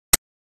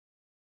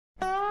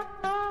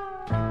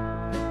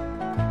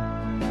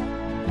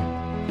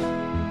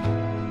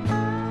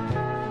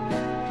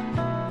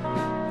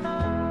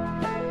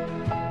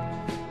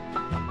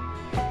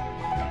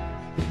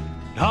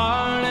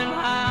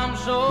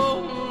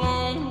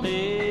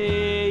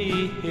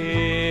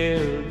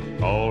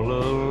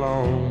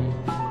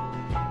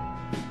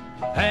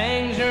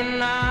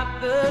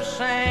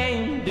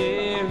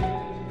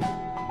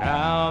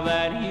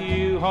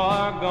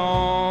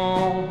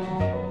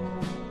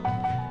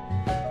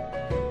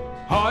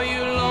Are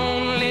you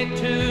lonely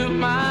too,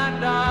 my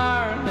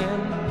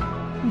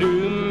darling?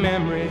 Do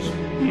memories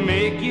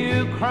make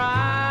you cry?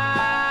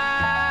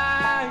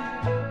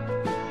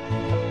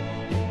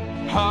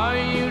 Are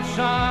you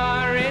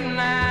sorry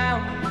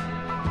now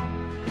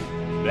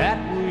that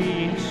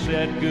we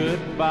said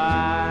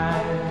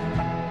goodbye?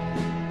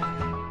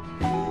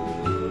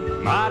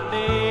 My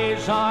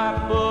days are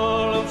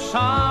full of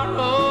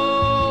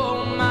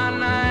sorrow, my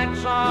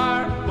nights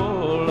are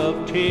full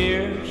of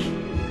tears,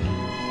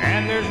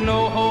 and there's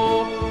no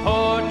hope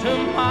for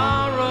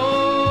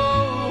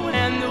tomorrow,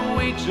 and the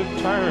weeks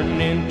have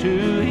turned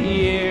into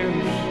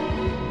years.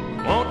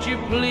 Won't you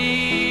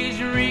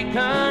please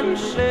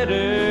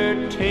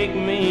reconsider, take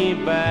me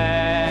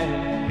back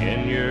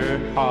in your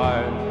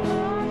heart,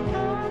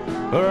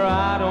 for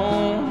I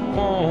don't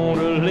want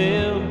to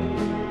live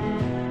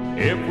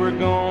if we're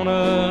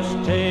gonna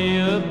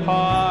stay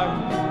apart.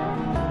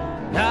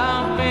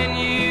 Now when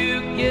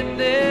you get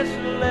this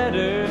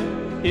letter,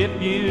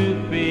 if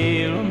you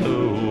feel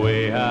the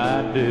way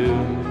I do,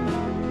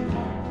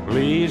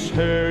 please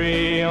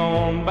hurry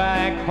on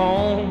back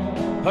home,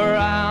 or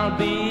I'll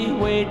be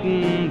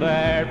waiting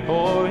there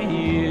for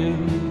you.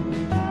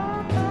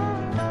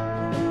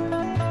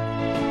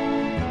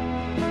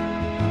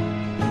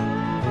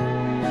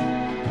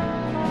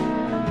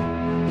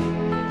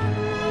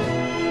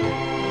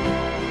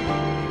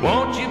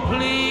 Won't you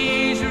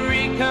please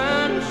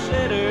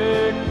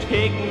reconsider,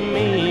 take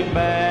me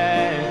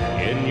back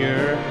in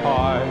your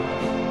heart,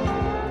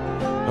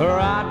 or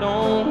I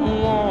don't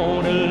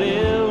want to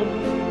live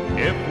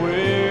if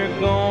we're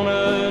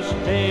gonna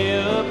stay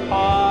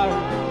apart.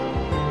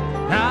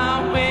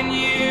 Now when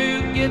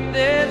you get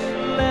this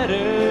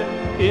letter,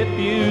 if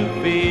you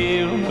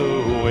feel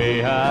the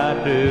way I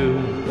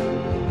do,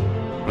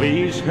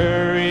 please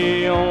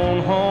hurry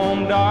on home.